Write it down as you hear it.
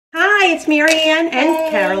it's Marianne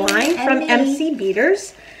and Caroline from MC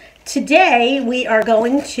Beaters. Today we are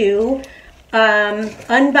going to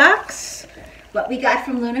unbox what we got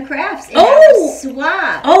from Luna Crafts in our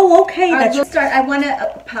swap. Oh, okay. I want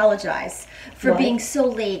to apologize for being so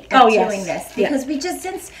late at doing this, because we just,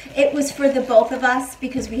 since it was for the both of us,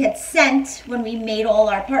 because we had sent, when we made all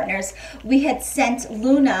our partners, we had sent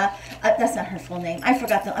Luna, that's not her full name, I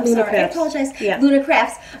forgot I'm Luna sorry, Crafts. I apologize, Yeah. Luna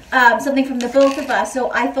Crafts, something from the both of us,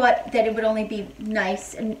 so I thought that it would only be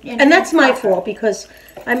nice. And that's my fault, because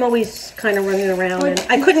I'm always kind of running around, and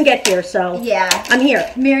I couldn't get here, so I'm here.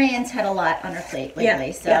 Marianne's had a lot on her plate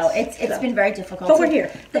lately, so it's been very difficult. But we're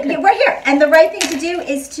here. We're here, and the right thing to do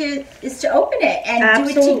is to open it and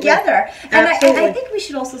do it together. And I think we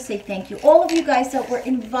should also say thank you, all of you guys that were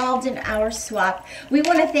involved in our swap. We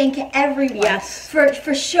want to thank everyone for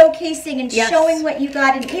showcasing and showing what you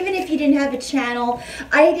got. And even if you didn't have a channel,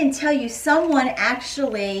 I didn't tell you, someone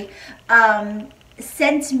actually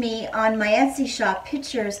sent me on my Etsy shop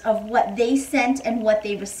pictures of what they sent and what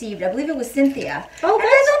they received. I believe it was Cynthia. Oh, and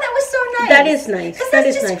I thought that was so nice. That is nice. That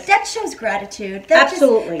is nice. That shows gratitude.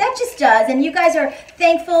 Absolutely. That just does. And you guys are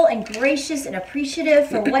thankful and gracious and appreciative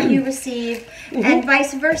for what you receive, and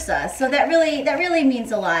vice versa. So that really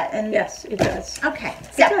means a lot. And yes, it does. Okay.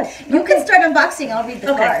 So you can start unboxing. I'll read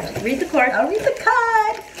the card. Read the card. I'll read the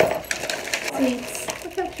card. Sweet.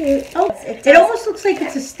 So cute. Oh, it almost looks like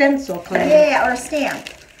it's a stencil kind of. Yeah, or a stamp.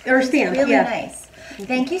 Or a stamp, really nice.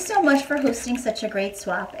 Thank you so much for hosting such a great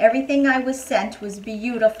swap. Everything I was sent was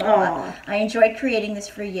beautiful. Aww. I enjoyed creating this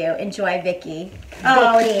for you. Enjoy, Vicki.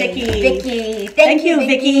 Oh, it's Vicki. Vicki. Thank you,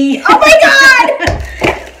 Vicki. Oh my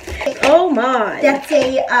God! Oh my. That's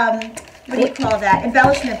a, what do you call that?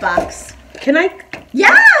 Embellishment box. Can I?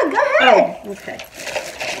 Yeah, go ahead. Oh, okay.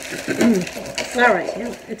 All right,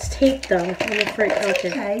 it's taped though. I'm afraid.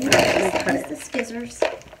 Okay. Use the scissors.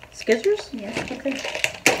 Scissors? Yes. Okay.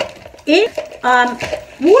 It's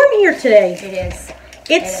warm here today.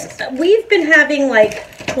 It is. We've been having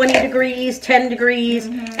like 20 degrees, 10 degrees,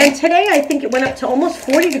 and today I think it went up to almost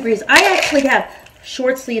 40 degrees. I actually have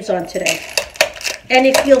short sleeves on today, and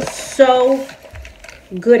it feels so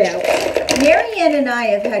good out. Marianne and I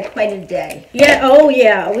have had quite a day. Yeah, oh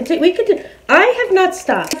yeah. We could do, I have not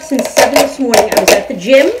stopped since 7 this morning. I was at the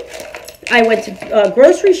gym. I went to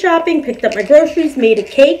grocery shopping, picked up my groceries, made a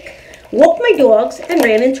cake, walked my dogs, and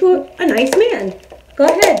ran into a nice man. Go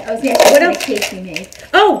ahead. I was asking what else cake you made.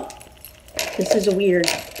 Oh, this is weird.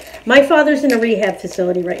 My father's in a rehab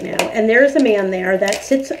facility right now, and there's a man there that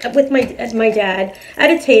sits with my dad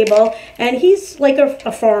at a table, and he's like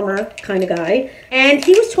a farmer kind of guy, and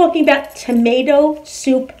he was talking about tomato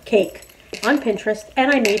soup cake on Pinterest,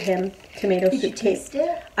 and I made him tomato soup cake. Did you taste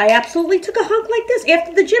it? I absolutely took a hunk like this.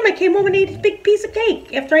 After the gym, I came home and ate a big piece of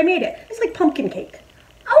cake after I made it. It's like pumpkin cake.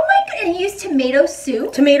 Oh my God, and you used tomato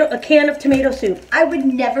soup? A can of tomato soup. I would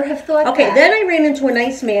never have thought that. Okay, then I ran into a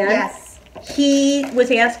nice man. Yes. He was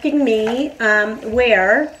asking me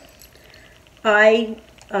where I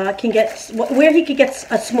can get, where he could get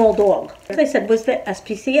a small dog. As I said, was the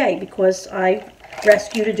SPCA, because I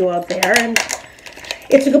rescued a dog there, and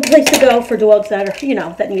it's a good place to go for dogs that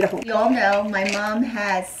are, that need a home. You all know my mom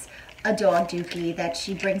has a dog, Dookie, that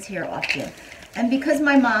she brings here often. And because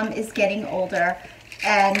my mom is getting older,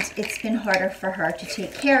 and it's been harder for her to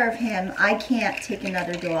take care of him, I can't take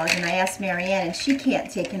another dog. And I asked Marianne, and she can't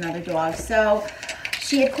take another dog. So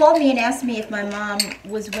she had called me and asked me if my mom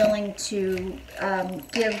was willing to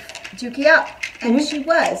give Dookie up. And she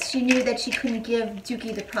was. She knew that she couldn't give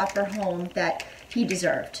Dookie the proper home that he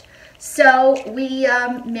deserved. So we,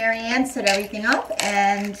 Marianne set everything up,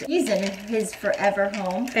 and he's in his forever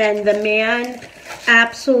home. And the man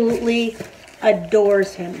absolutely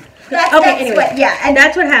adores him. And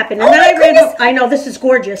that's what happened. And then I ran home. I know, this is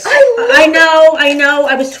gorgeous. I know.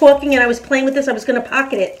 I was talking and I was playing with this. I was going to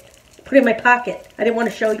pocket it. Put it in my pocket. I didn't want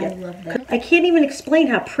to show you. I love that. I can't even explain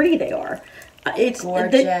how pretty they are. It's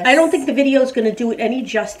gorgeous. I don't think the video is going to do it any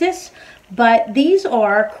justice, but these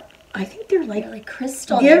are, I think they're like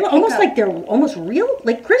crystal. They're almost real,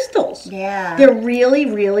 like crystals. Yeah. They're really,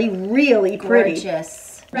 really, really pretty. Gorgeous.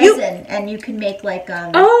 Resin, and you can make like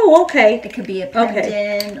oh, okay. It could be a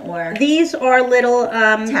pendant or these are little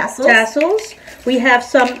tassels. We have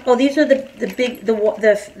some. Oh, these are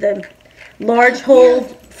the large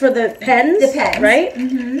hold for the pens. The pens, right?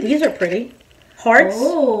 These are pretty. Hearts.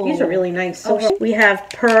 Ooh. These are really nice. So we have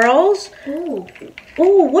pearls. Ooh.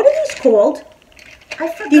 Ooh, what are these called? I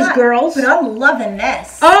forgot. These girls. But I'm loving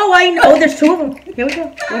this. Oh, I know. There's two of them. Here we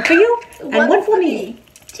go. One for you and one for me.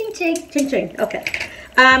 Ching ching. Ching ching. Okay.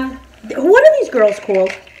 What are these girls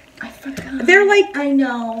called? I forgot. They're like... I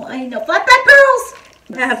know. Flat back pearls!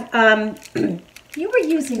 have You were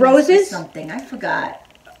using roses? This for something. I forgot.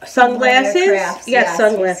 Sunglasses. Crafts. Yes,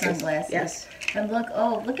 sunglasses. Sunglasses. Yes. And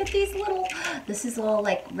look at these little. This is all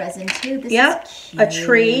like resin too. This is cute. A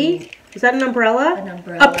tree. Is that an umbrella? An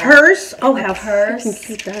umbrella. A purse. Oh, how purse. freaking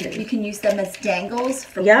cute that is. You can use them as dangles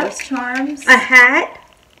for purse charms. A hat.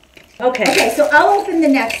 Okay. Okay, so I'll open the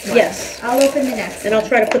next one. Yes. I'll open the next and one. I'll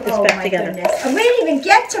try to put this back together. Goodness. And we didn't even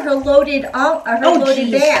get to her loaded loaded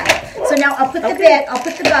geez. bag. So now I'll put the bag. I'll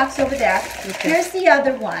put the box over there. Okay. Here's the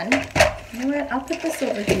other one. You know what? I'll put this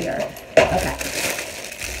over here. Okay.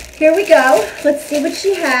 Here we go. Let's see what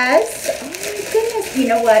she has. Oh my goodness. You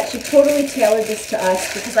know what? She totally tailored this to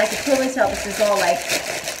us because I could totally tell this is all like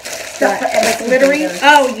stuff for like glittery.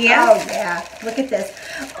 Oh yeah. Oh yeah. Look at this.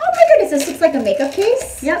 Oh my goodness. This looks like a makeup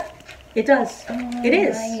case. Yep. It does. Oh, it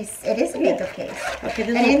is. Nice. It is a makeup case. Okay,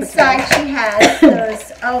 and inside she has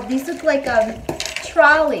those, these look like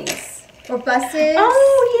trolleys or buses.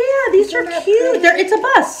 Oh, yeah. These are cute. It's a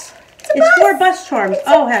bus. It's for bus charms.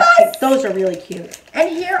 Cute. Those are really cute. And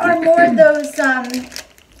here are more of those,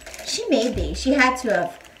 she made these. She had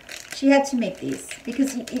to make these.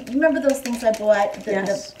 Because you remember those things I bought?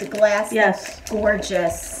 The glass? Yes.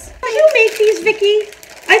 Gorgeous. Did you make these, Vicki?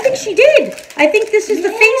 I think she did. I think this is the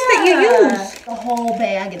face that you use. A whole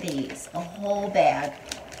bag of these. A whole bag.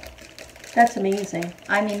 That's amazing.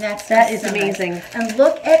 I mean, that is amazing. Nice. And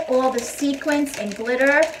look at all the sequins and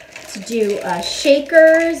glitter to do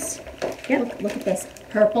shakers. Yep. Look at this.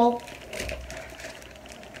 Purple.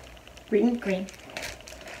 Green.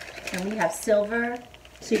 And we have silver.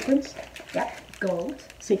 Sequins. Yep. Gold.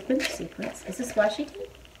 Sequins. Is this washi tape?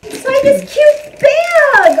 Inside this cute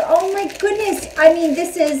bag! Oh my goodness. I mean,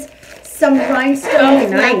 this is some rhinestone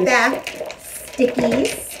flat back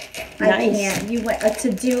stickies. Nice. I can't. You went a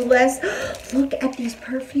to-do list. Look at these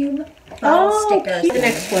perfume bottle stickers. Cute. The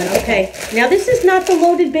next one. Okay. Now this is not the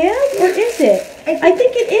loaded bag, or is it? I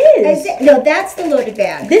think it is. No, that's the loaded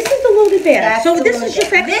bag. This is the loaded bag. So this is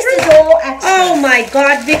just extra? This is all extra. Oh my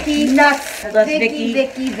God, Vicki. Nuts. Vicki.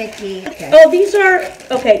 Okay. Oh, these are,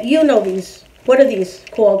 okay, you know these. What are these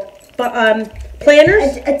called?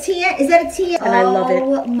 Planners? A TN? Is that a TN? And I love it.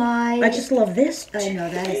 Oh my. I just love this. I know,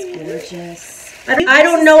 that is gorgeous. I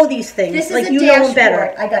don't know these things. This is like a you dashboard. know them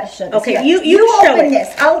better. I gotta show this. Okay, yeah. you show open it.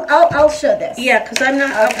 this. I'll show this. Yeah, because I'm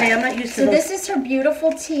not I'm not used to So those. this is her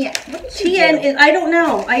beautiful TN. What did she TN do? is, I don't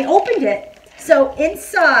know. I opened it. So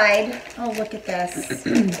inside, oh look at this.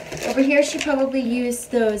 Over here she probably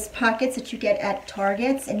used those pockets that you get at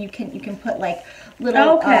Targets, and you can put like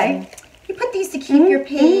little you put these to keep your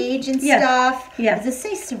page and stuff. Yeah. Does this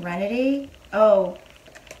say Serenity? Oh,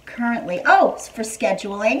 currently. Oh, it's for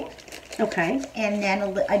scheduling. Okay. And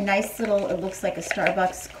then a nice little, it looks like a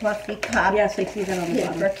Starbucks coffee cup. Yes, I see that on the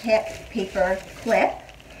bottom. Paper clip.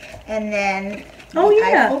 And then the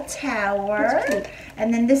Eiffel Tower.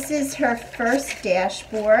 And then this is her first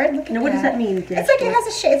dashboard. Look at now, what does that mean? It's like it has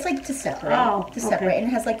a shape. It's like to separate. Oh, Okay. And it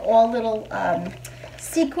has like all little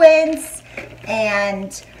sequins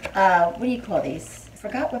and what do you call these? I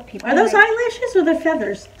forgot what people. Are those eyelashes or the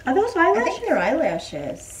feathers? Are those eyelashes? I think they're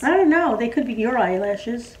eyelashes. I don't know. They could be your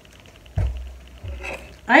eyelashes.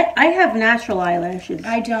 I have natural eyelashes.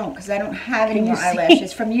 I don't, because I don't have any more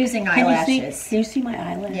eyelashes from using eyelashes. Can you see my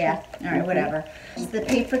eyelashes? Yeah. All right, whatever. The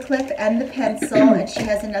paper clip and the pencil, and she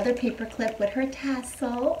has another paper clip with her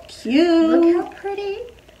tassel. Cute. Look how pretty.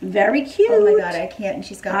 Very cute. Oh my God, I can't. And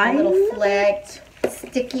she's got the little flagged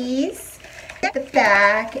stickies at the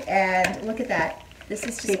back, and look at that. This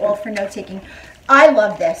is just all for note taking. I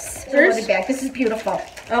love this. Loaded bag. This is beautiful.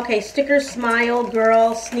 Okay, stickers, smile,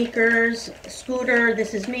 girl, sneakers, scooter,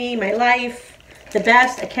 this is me, my life, the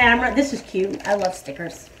best, a camera. This is cute. I love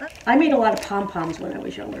stickers. I made a lot of pom-poms when I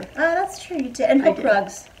was younger. Oh, that's true. You did. And hook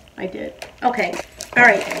rugs. I did. Okay. All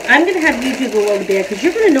right. I'm going to have you do the loaded bag because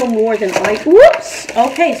you're going to know more than I. Whoops.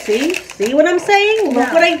 Okay. See? See what I'm saying?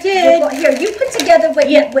 Look what I did. Here, you put together what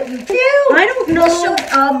you do. I don't know.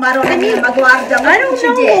 I don't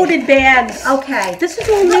know loaded bags. Okay. This is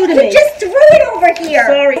all new to me. You just threw it over here.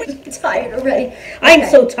 Sorry. I'm tired already. I'm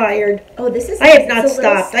so tired. Oh, this is. I have not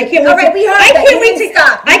stopped. I can't wait. All right, we heard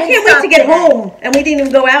that. I can't wait to get home, and we didn't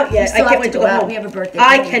even go out yet. I can't wait to go home. We have a birthday.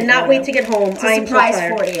 I cannot wait to get home. It's a surprise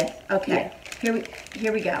 40th. Okay.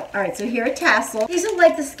 Here we go. All right, so here are tassels. These are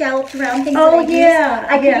like the scalloped round things. Oh yeah,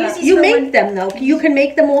 I can use these. You make them though. You can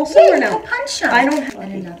make them also or no? You can punch them. I don't have.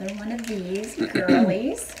 And another one of these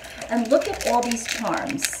girlies. And look at all these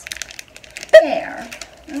charms. There.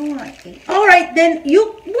 I like these. All right, then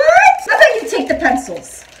you. What? How about you take the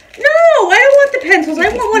pencils? No, I don't want the pencils. I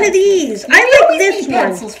want one of these. I like this one.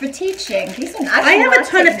 Pencils for teaching. These are not. I have a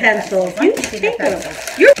ton of pencils. You take them.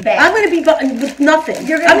 I'm going to be with nothing. I'm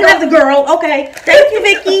going to have the girl. Okay. Thank you,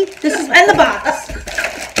 Vicki. This is and the box.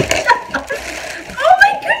 Oh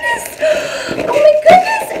my goodness! Oh my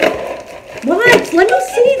goodness! What? Let me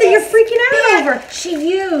see that you're freaking out over. She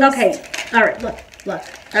used. Okay. All right. Look. All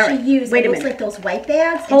right. She used. Wait a minute. minute. Like those white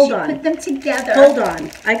bags. Hold and on. She put them together. Hold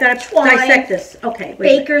on. I gotta dissect this. Okay.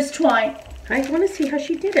 Wait Baker's twine. I want to see how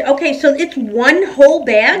she did it. Okay, so it's one whole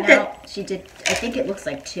bag. No, she did. I think it looks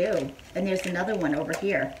like two. And there's another one over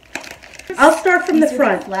here. I'll start from the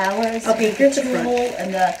front. The flowers. Okay, here's the front.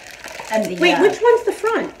 And the. Wait, which one's the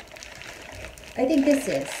front? I think this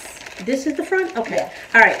is. This is the front? Okay. Yeah.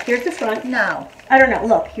 All right, here's the front. No. I don't know.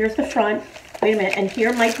 Look, here's the front. Wait a minute. And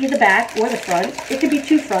here might be the back or the front. It could be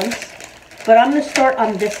two fronts. But I'm going to start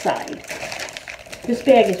on this side. This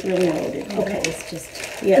bag is really loaded. Okay. It's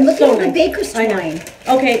just. Yeah, and look so at the nice. baker's I know. twine.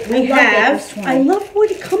 Okay, we have. Twine. I love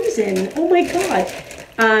what it comes in. Oh my god.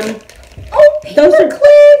 Oh, paper those are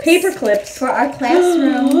clips. Paper clips For our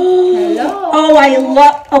classroom. Hello. Oh, I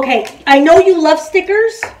love. Okay, I know you love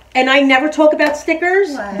stickers, and I never talk about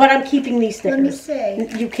stickers, What? but I'm keeping these stickers. Let me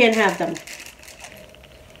see. You can't have them.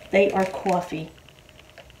 They are coffee.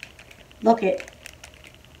 Look it.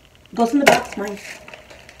 Goes in the box, mine.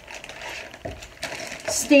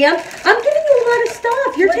 Stamp. I'm giving you a lot of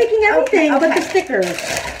stuff. You're taking everything but the stickers.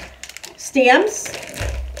 Stamps.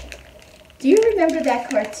 Do you remember that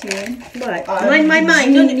cartoon? What? Mine.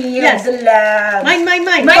 Yes. Love. Mine.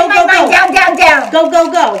 Mine, Go.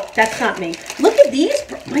 down. Go. That's not me. Look at these.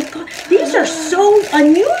 My God. These are so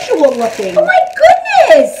unusual looking. Oh my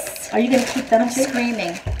goodness. Are you going to keep them too?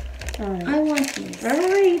 Screaming. All right. I want these. All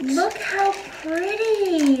right. Look how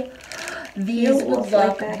pretty. These Feel would right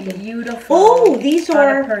look back in. beautiful. Oh, these on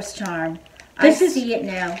are- a purse charm. This I is- see it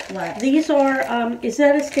now. What? These are, is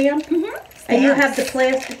that a stamp? Mm-hmm. And you have the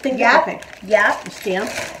plastic thing? Yep. Okay. Yep. Stamp.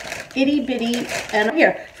 Itty bitty. And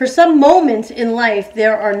here, for some moments in life,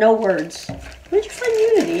 there are no words. Where'd you find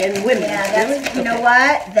unity in women? Yeah, that Really? was, you know Okay.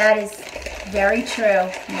 what? That is very true.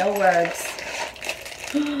 No words.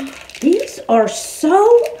 These are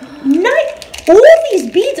so nice. All these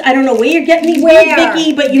beads. I don't know where you're getting these Where? beads,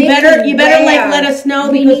 Vicki, but you Vicki, better like where? let us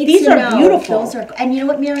know We because need these to are know. beautiful. Those are, and you know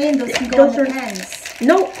what, Marianne? Those can go Those on the are- pens.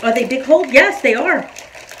 No, are they big holes? Yes, they are.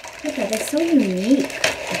 Okay, that's so unique.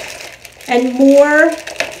 And more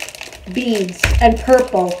beads and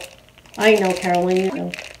purple. I know, Caroline. You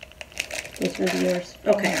know. Those are yours.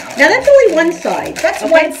 Okay. Now that's only one side. That's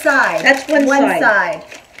okay? one side. That's one side. side.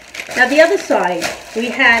 Now the other side we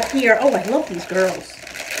have here. Oh, I love these girls.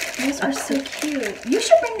 These are so cute. You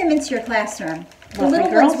should bring them into your classroom. The What, my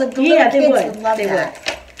little girls? ones with the Yeah, little they kids would. would love They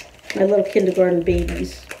that. My little kindergarten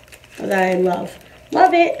babies that I love.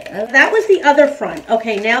 Love it. That was the other front.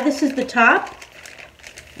 Okay, now this is the top.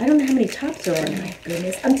 I don't know how many tops there are now.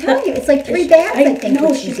 Goodness, I'm telling you, it's like 3 bags. I think. No,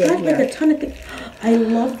 what she she's did got like here. a ton of things. I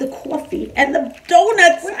love the coffee and the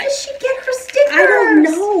donuts. Where does she get her stickers? I don't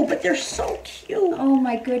know, but they're so cute. Oh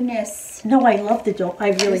my goodness. No, I love the donut. I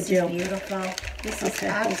really This do. is beautiful. This Okay, is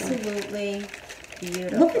hold on. absolutely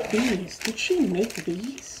beautiful. Look at these. Did she make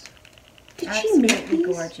these? Did she make Absolutely these?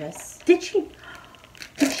 gorgeous. Did she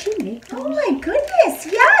make them? Oh my goodness,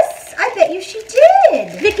 yes! I bet you she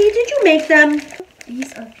did. Vicki, did you make them?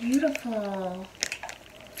 These are beautiful.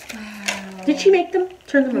 Wow. Did she make them?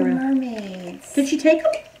 Turn them They're around. mermaids. Did she take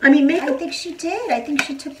them? I mean, make I them? think she did. I think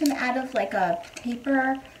she took them out of like a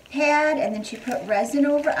paper pad and then she put resin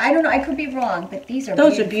over. I don't know. I could be wrong, but these are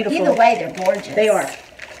Those are beautiful. Either way, they're gorgeous. They are.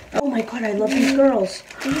 Oh my God, I love these girls.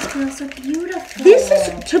 These girls are beautiful. This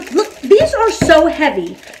is, look, these are so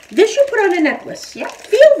heavy. This you put on a necklace. Yeah.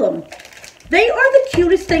 Feel them. They are the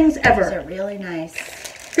cutest things These ever. are really nice.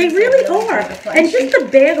 They These really really are. beautiful. And just the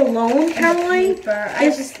bag alone, Caroline, Paper.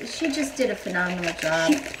 She just did a phenomenal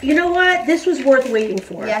job. you know what? This was worth waiting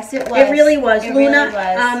for. Yes, it was. It really was. It Luna, really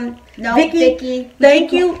was. No, Vicki,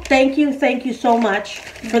 Vicki, thank you so much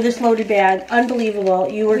for this loaded bag. Unbelievable.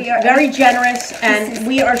 You were We are- very generous, and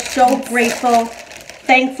we are so grateful,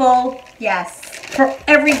 thankful Yes, for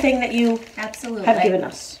everything that you absolutely. have given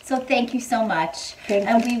us. So thank you so much. Thank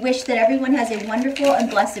and we wish that everyone has a wonderful and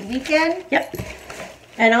blessed weekend. Yep.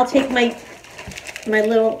 And I'll take my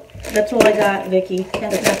little. That's all I got, Vicki.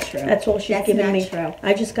 That's not true. That's all she's That's given not me. true.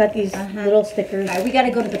 I just got these little stickers. All right, we got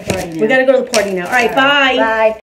to go to the party now. We got to go to the party now. All right, bye. Bye.